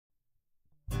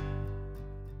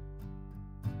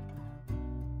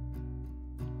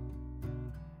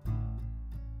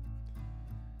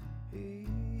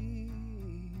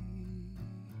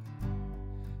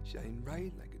Shine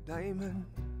bright like a diamond,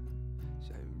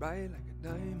 shine bright like a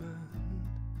diamond.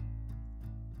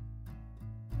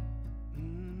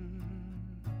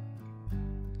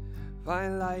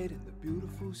 Find light in the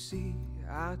beautiful sea.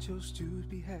 I chose to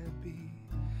be happy.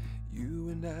 You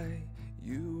and I,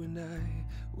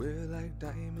 we're like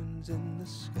diamonds in the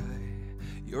sky.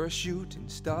 You're a shooting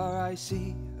star I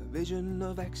see, a vision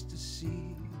of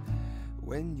ecstasy.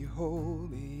 When you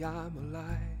hold me, I'm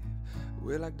alive.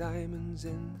 We're like diamonds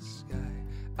in the sky.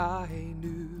 I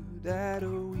knew that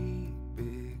we'd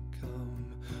become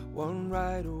one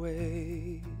right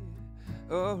away.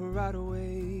 Oh, right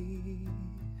away.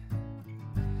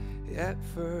 At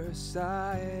first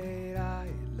sight, I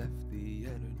left the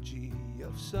energy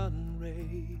of sun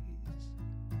rays.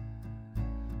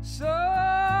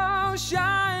 So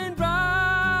shine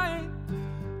bright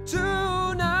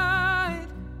tonight,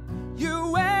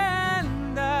 you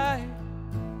and I.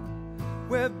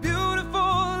 We're beautiful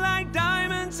like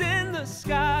diamonds in the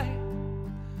sky.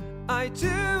 I do,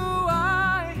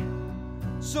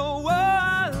 so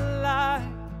alive.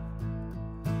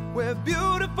 We're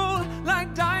beautiful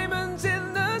like diamonds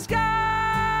in the sky.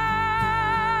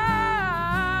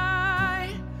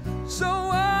 So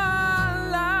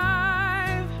alive.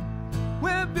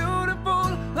 We're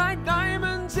beautiful like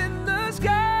diamonds in the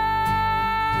sky.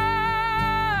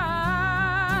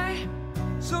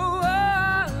 So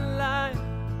alive.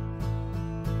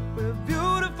 We're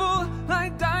beautiful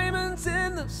like diamonds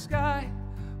in the sky.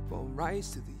 From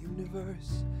rise to the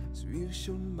universe, so you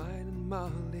show mine and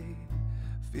Molly.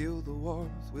 Feel the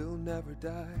warmth, we'll never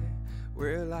die.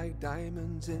 We're like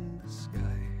diamonds in the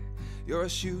sky. You're a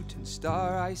shooting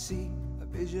star I see, a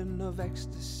vision of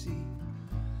ecstasy.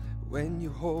 When you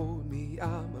hold me,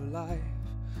 I'm alive.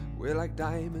 We're like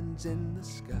diamonds in the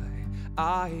sky.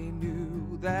 I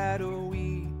knew that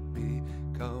we'd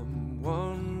become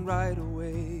one right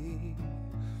away.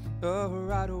 Oh,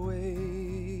 right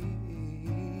away.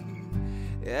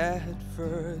 At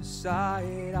first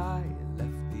sight, I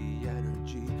left the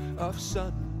energy of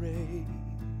sun rays.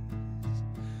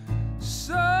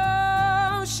 So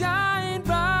shine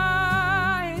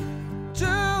bright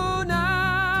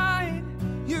tonight,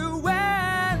 you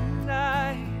and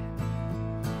I.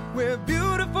 We're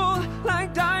beautiful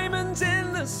like diamonds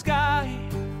in the sky.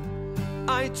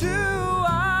 I do,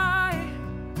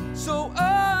 so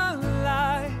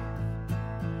alive.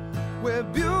 We're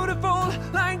beautiful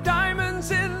like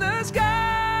diamonds in the sky.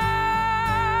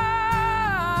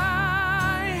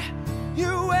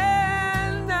 You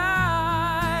and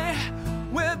I,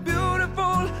 we're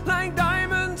beautiful like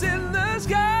diamonds in the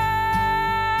sky.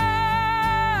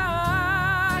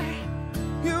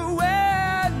 You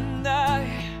and I,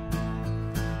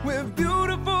 we're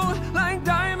beautiful like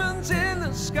diamonds in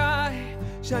the sky.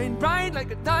 Shine bright like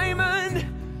a diamond,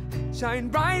 shine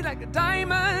bright like a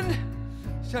diamond.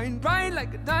 Shine bright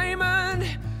like a diamond,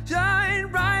 shine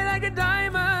bright like a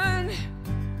diamond.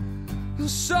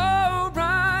 So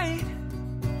bright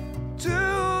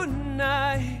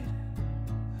tonight.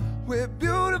 We're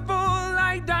beautiful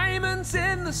like diamonds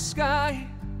in the sky.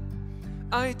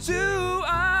 I do,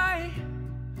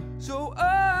 so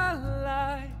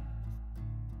alive.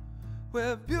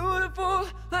 We're beautiful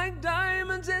like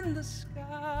diamonds in the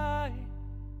sky.